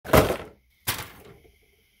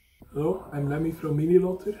Hello, I'm Lemmy from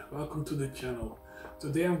lotr. Welcome to the channel.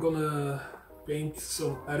 Today I'm gonna paint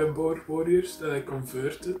some Erebor warriors that I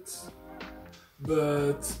converted,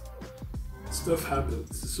 but stuff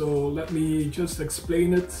happened. So let me just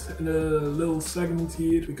explain it in a little segment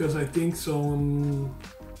here, because I think some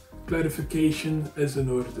clarification is in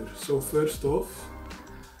order. So first off,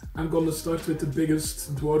 I'm gonna start with the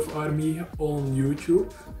biggest dwarf army on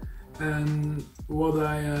YouTube, and what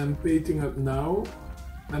I am painting up now,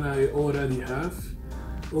 and I already have,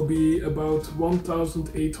 will be about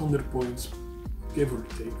 1800 points, give or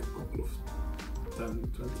take a couple of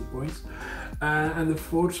 10-20 points. And the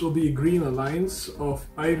force will be a green alliance of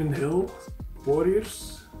Iron Hill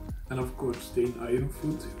warriors, and of course Dane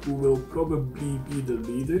Ironfoot, who will probably be the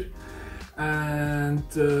leader, and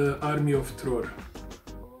the army of Thror,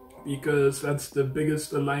 because that's the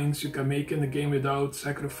biggest alliance you can make in the game without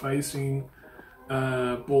sacrificing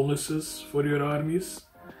bonuses for your armies.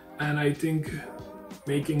 And I think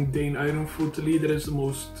making Dane Ironfoot the leader is the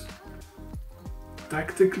most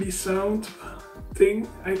tactically sound thing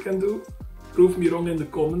I can do. Prove me wrong in the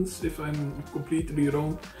comments if I'm completely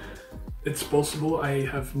wrong. It's possible. I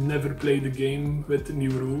have never played the game with the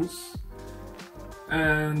new rules.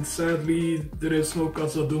 And sadly there is no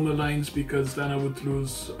Khazad-dûm alliance, because then I would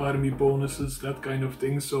lose army bonuses, that kind of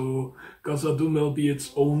thing. So Khazad-dûm will be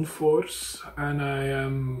its own force, and I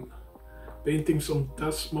am painting some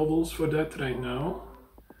test models for that right now,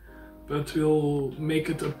 but we'll make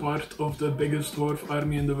it a part of the biggest dwarf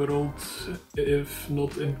army in the world. If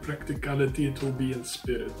not in practicality, it will be in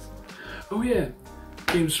spirit. Oh yeah,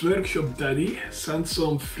 Games Workshop Daddy sent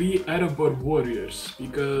some free Erebor warriors,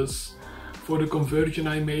 because for the conversion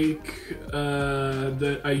I make,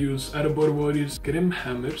 I use Erebor warriors Grim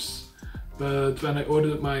hammers. But when I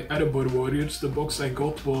ordered my Erebor warriors, the box I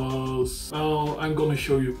got was, well, I'm gonna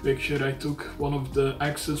show you a picture I took. One of the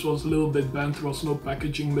axes was a little bit bent, there was no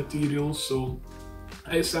packaging material, so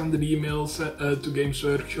I sent an email to Games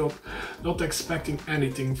Workshop, not expecting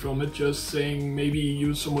anything from it, just saying maybe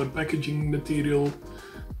use some more packaging material.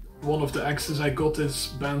 One of the axes I got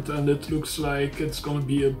is bent and it looks like it's gonna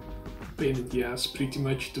be a pain in the ass pretty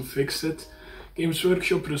much to fix it. Games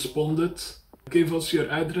Workshop responded, give us your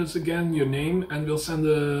address again, your name, and we'll send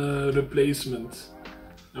a replacement.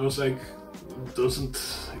 I was like,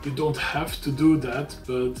 you don't have to do that,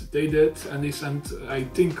 but they did, and they sent, I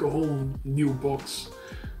think, a whole new box.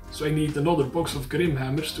 So I need another box of Grim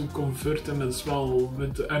hammers to convert them as well.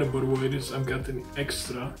 With the Erebor warriors I'm getting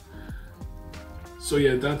extra. So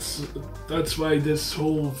yeah, that's why this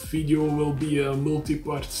whole video will be a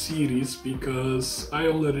multi-part series, because I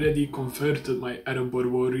already converted my Erebor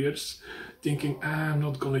warriors, thinking I'm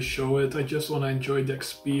not gonna show it, I just wanna enjoy the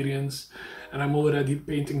experience, and I'm already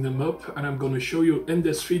painting them up, and I'm gonna show you in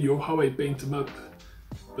this video how I paint them up.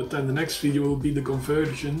 But then the next video will be the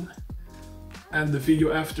conversion, and the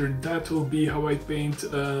video after that will be how I paint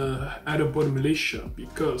Erebor militia,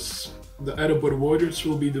 because the Erebor warriors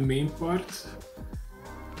will be the main part.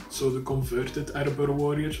 So the converted Erebor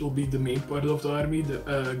warriors will be the main part of the army.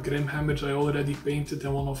 The Grim hammers I already painted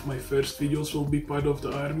in one of my first videos will be part of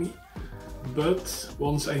the army. But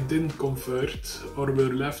once I didn't convert, or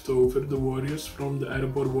were left over, the warriors from the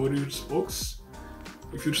Erebor warriors box,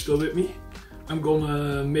 if you're still with me, I'm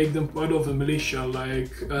gonna make them part of a militia,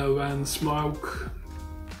 like when Smaug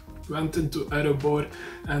went into Erebor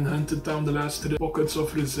and hunted down the last pockets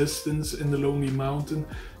of resistance in the Lonely Mountain.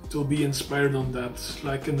 It will be inspired on that.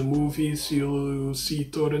 Like in the movies, you'll see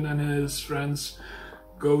Thorin and his friends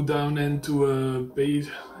go down into a base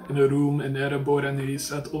in a room in Erebor, and he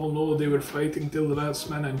said, oh no, they were fighting till the last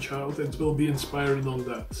man and child. It will be inspired on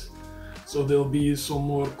that. So there'll be some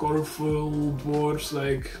more colorful dwarves,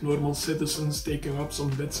 like normal citizens, taking up some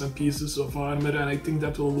bits and pieces of armor, and I think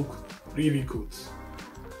that will look really good.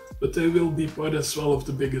 But they will be part as well of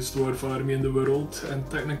the biggest dwarf army in the world, and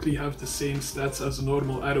technically have the same stats as a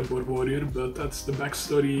normal Erebor warrior, but that's the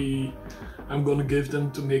backstory I'm gonna give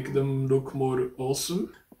them to make them look more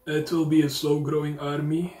awesome. It will be a slow growing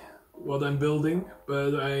army, what I'm building,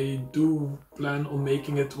 but I do plan on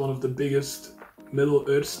making it one of the biggest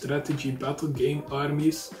Middle-earth strategy battle game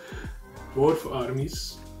armies, dwarf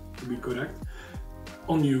armies to be correct,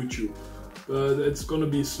 on YouTube. But it's gonna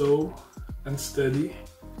be slow and steady.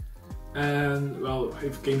 And well,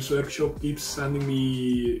 if Games Workshop keeps sending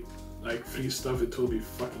me like free stuff, it will be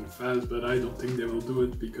fucking fast, but I don't think they will do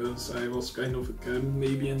it, because I was kind of a Karen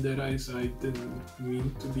maybe in their eyes. I didn't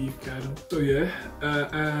mean to be a Karen. So yeah,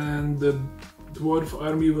 and the dwarf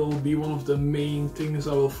army will be one of the main things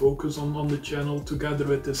I will focus on the channel, together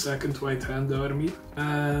with the second White Hand army.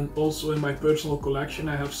 And also in my personal collection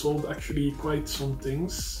I have sold actually quite some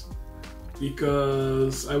things.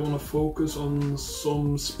 because I want to focus on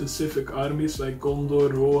some specific armies like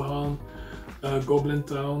Gondor, Rohan, Goblin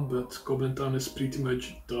Town, but Goblin Town is pretty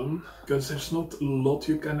much done because there's not a lot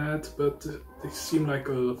you can add, but they seem like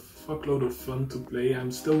a fuckload of fun to play.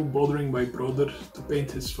 I'm still bothering my brother to paint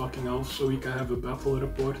his fucking elves so he can have a battle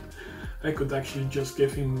report. I could actually just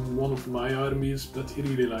give him one of my armies, but he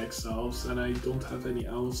really likes elves and I don't have any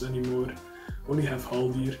elves anymore. Only have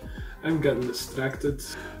Haldir. I'm getting distracted.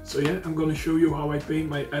 So yeah, I'm gonna show you how I paint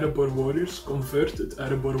my Erebor warriors, converted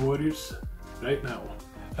Erebor warriors, right now.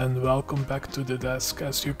 And welcome back to the desk.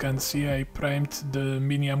 As you can see, I primed the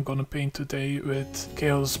mini I'm gonna paint today with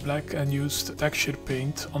Chaos Black and used texture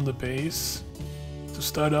paint on the base. To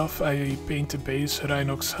start off, I paint the base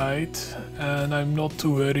rhinox hide, and I'm not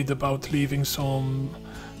too worried about leaving some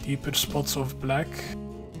deeper spots of black.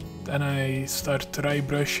 Then I start dry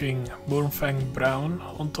brushing mournfang brown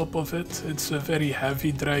on top of it. It's a very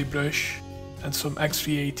heavy dry brush. And some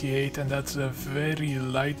XV88, and that's a very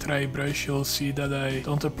light dry brush. You'll see that I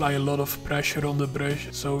don't apply a lot of pressure on the brush,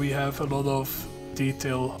 so we have a lot of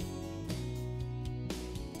detail.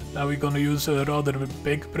 Now we're gonna use a rather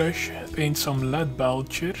big brush, paint some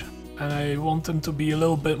leadbelcher, and I want them to be a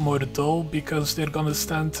little bit more dull because they're gonna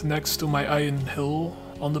stand next to my Iron Hill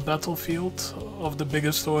on the battlefield of the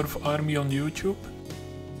biggest dwarf army on YouTube.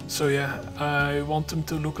 So yeah, I want them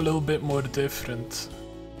to look a little bit more different.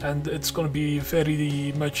 And it's gonna be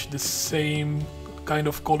very much the same kind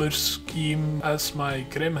of color scheme as my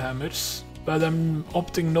Grimhammers, but I'm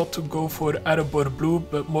opting not to go for Erebor blue,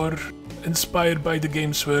 but more inspired by the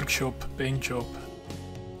Games Workshop paint job.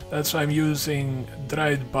 That's why I'm using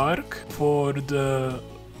dried bark for the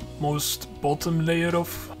most bottom layer of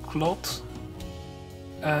cloth,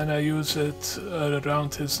 and I use it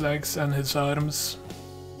around his legs and his arms.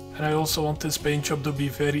 And I also want this paint job to be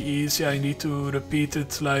very easy. I need to repeat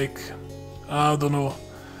it like, I don't know,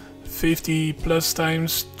 50 plus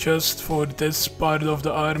times just for this part of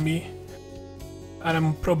the army. And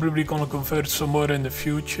I'm probably gonna convert some more in the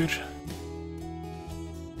future.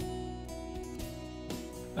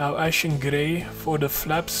 Now Eshin Grey for the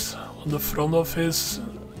flaps on the front of his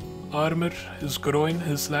armor, his groin,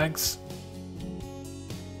 his legs.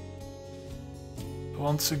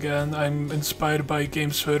 Once again, I'm inspired by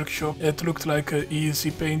Games Workshop. It looked like an easy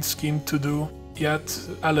paint scheme to do, yet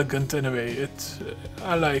elegant in a way.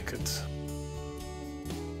 I like it.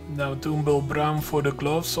 Now doombull brown for the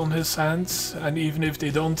gloves on his hands, and even if they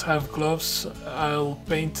don't have gloves, I'll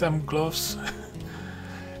paint them gloves.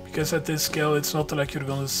 Because at this scale it's not like you're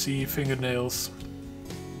gonna see fingernails.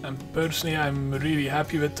 And personally, I'm really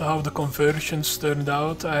happy with how the conversions turned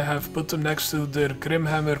out. I have put them next to their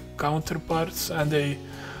Grimhammer counterparts and they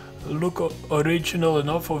look original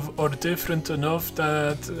enough or different enough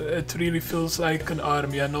that it really feels like an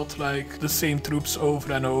army and not like the same troops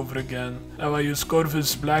over and over again. Now I use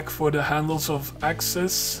Corvus Black for the handles of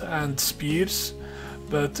axes and spears,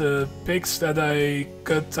 but the picks that I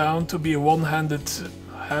cut down to be a one-handed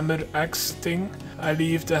hammer axe thing, I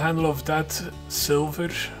leave the handle of that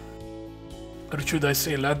silver, or should I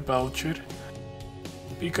say leadbelcher,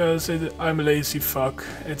 because I'm a lazy fuck,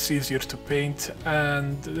 it's easier to paint,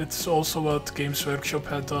 and it's also what Games Workshop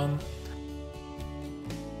had done.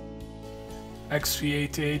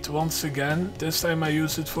 XV88 once again, this time I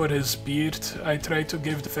use it for his beard. I try to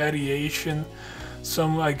give the variation.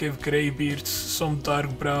 Some I give grey beards, some dark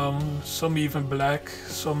brown, some even black,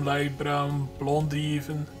 some light brown, blonde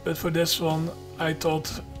even. But for this one I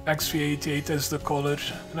thought XV88 is the color,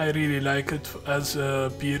 and I really like it as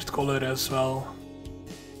a beard color as well.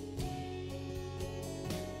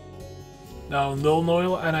 Now nuln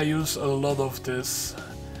oil, and I use a lot of this.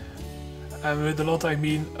 And with a lot I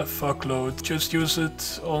mean a fuckload. Just use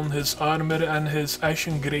it on his armor and his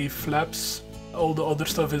ashen grey flaps. All the other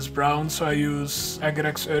stuff is brown, so I use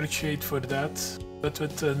agrax earthshade for that. But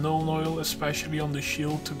with the nuln oil, especially on the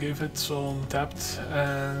shield, to give it some depth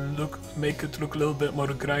and make it look a little bit more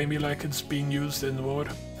grimy like it's being used in war.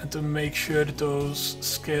 And to make sure those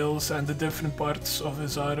scales and the different parts of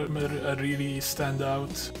his armor really stand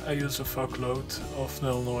out, I use a fuckload of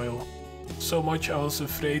nuln oil. So much I was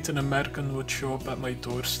afraid an American would show up at my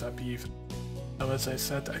doorstep even. Now as I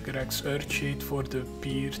said, agrax earthshade for the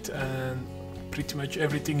beard, and pretty much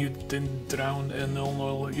everything you didn't drown in nuln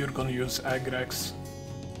oil, you're gonna use agrax.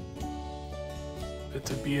 With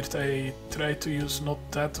the beard I try to use not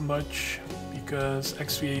that much, because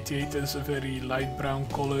XV88 is a very light brown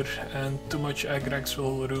color and too much agrax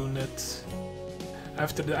will ruin it.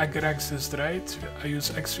 After the agrax is dried, I use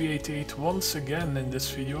XV88 once again in this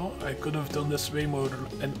video. I could have done this way more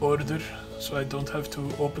in order, so I don't have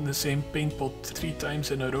to open the same paint pot 3 times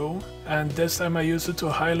in a row. And this time I use it to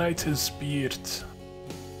highlight his beard.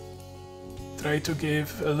 Try to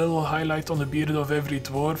give a little highlight on the beard of every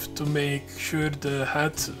dwarf to make sure the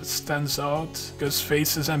head stands out, because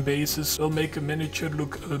faces and bases will make a miniature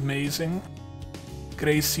look amazing.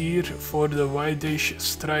 Grey seer for the whitish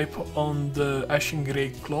stripe on the ashen grey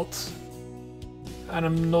cloth. And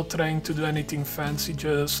I'm not trying to do anything fancy,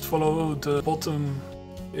 just follow the bottom.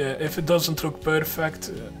 Yeah, if it doesn't look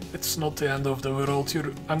perfect, it's not the end of the world.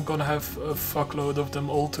 I'm gonna have a fuckload of them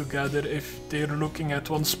all together. If they're looking at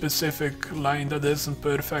one specific line that isn't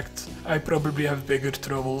perfect, I probably have bigger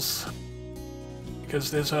troubles. Because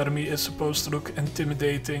this army is supposed to look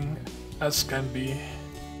intimidating as can be.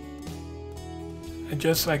 And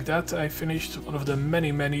just like that, I finished one of the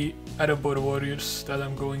many Erebor warriors that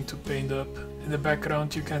I'm going to paint up. In the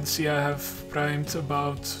background you can see I have primed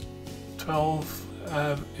about 12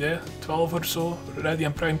 or so, ready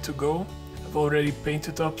and primed to go. I've already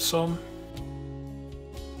painted up some.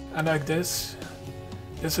 And like this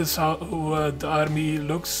is how the army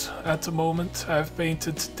looks at the moment. I've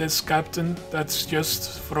painted this captain, that's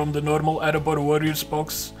just from the normal Erebor warriors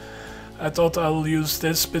box. I thought I'll use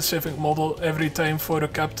this specific model every time for a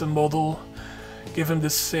captain model. Give him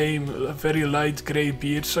the same very light grey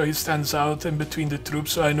beard so he stands out in between the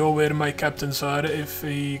troops, so I know where my captains are if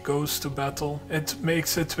he goes to battle. It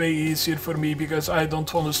makes it way easier for me because I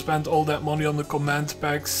don't want to spend all that money on the command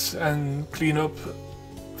packs and clean up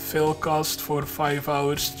fill cast for 5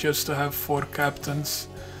 hours just to have 4 captains.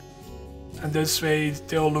 And this way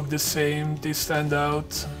they all look the same, they stand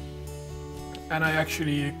out. And I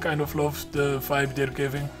actually kind of love the vibe they're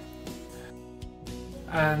giving.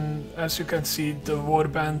 And as you can see, the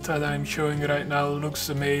warband that I'm showing right now looks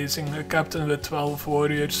amazing. A captain with 12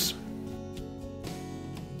 warriors.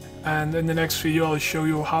 And in the next video I'll show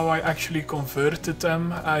you how I actually converted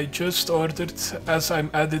them. I just ordered, as I'm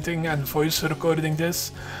editing and voice recording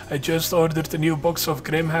this, I just ordered a new box of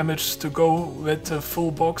Grimhammers to go with the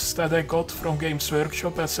full box that I got from Games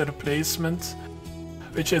Workshop as a replacement.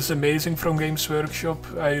 Which is amazing from Games Workshop.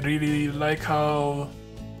 I really like how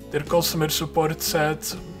their customer support said,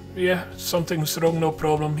 yeah, something's wrong, no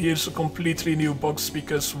problem, here's a completely new box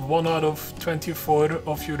because 1 out of 24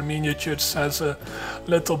 of your miniatures has a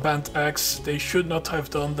little band axe. They should not have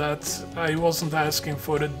done that. I wasn't asking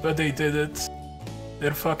for it, but they did it.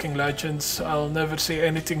 They're fucking legends. I'll never say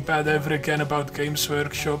anything bad ever again about Games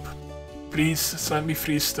Workshop. Please send me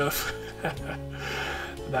free stuff.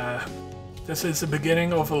 Nah. This is the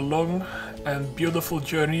beginning of a long and beautiful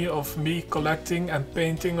journey of me collecting and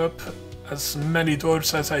painting up as many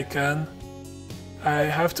dwarves as I can. I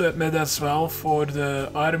have to admit as well, for the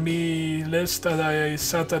army list that I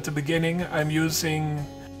set at the beginning, I'm using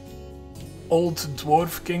old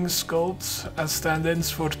dwarf king sculpts as stand-ins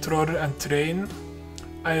for Tror and Train.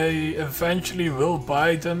 I eventually will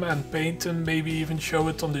buy them and paint them, maybe even show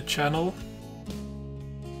it on the channel.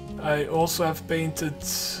 I also have painted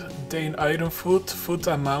Dane Ironfoot, foot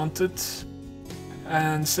and mounted.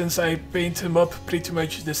 And since I paint him up pretty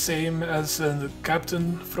much the same as the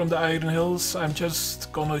captain from the Iron Hills, I'm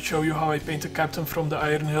just gonna show you how I paint a captain from the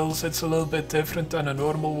Iron Hills. It's a little bit different than a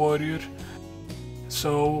normal warrior.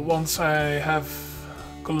 So once I have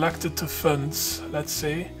collected the funds, let's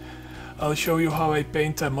say, I'll show you how I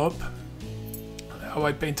paint them up, how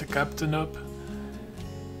I paint a captain up.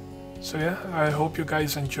 So yeah, I hope you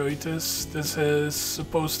guys enjoyed this. This is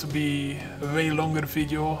supposed to be a way longer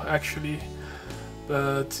video actually.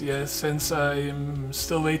 But yeah, since I'm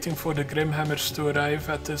still waiting for the Grimhammers to arrive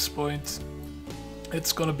at this point,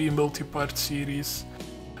 it's gonna be a multi-part series.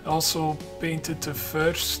 I also painted the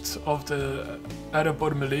first of the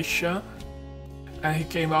Erebor militia and he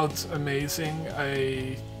came out amazing.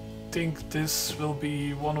 I think this will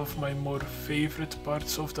be one of my more favorite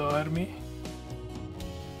parts of the army.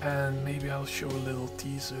 And maybe I'll show a little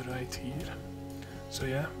teaser right here. So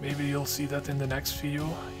yeah, maybe you'll see that in the next video.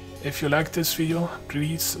 If you liked this video,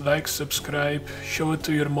 please like, subscribe, show it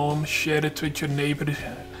to your mom, share it with your neighbor.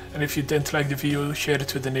 And if you didn't like the video, share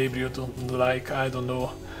it with the neighbor you don't like, I don't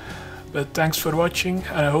know. But thanks for watching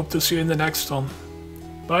and I hope to see you in the next one.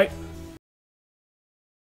 Bye!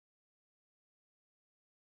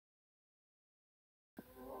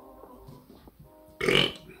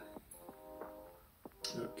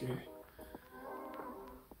 Okay.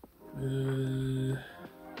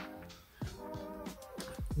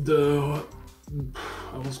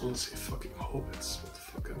 I was gonna say fucking hobbits. What the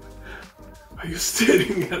fuck are you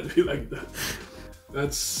staring at me like that?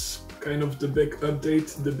 That's kind of the big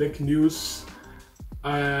update, the big news.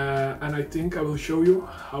 And I think I will show you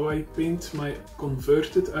how I paint my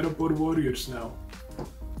converted Arabor warriors now.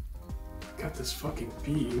 Cat is fucking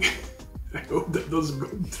peeing. I hope that doesn't go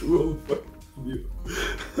through all fucking video.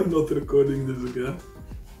 I'm not recording this again.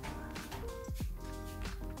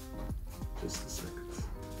 Just a second.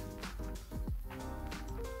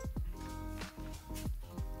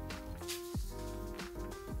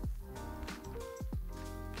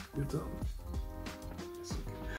 You're done.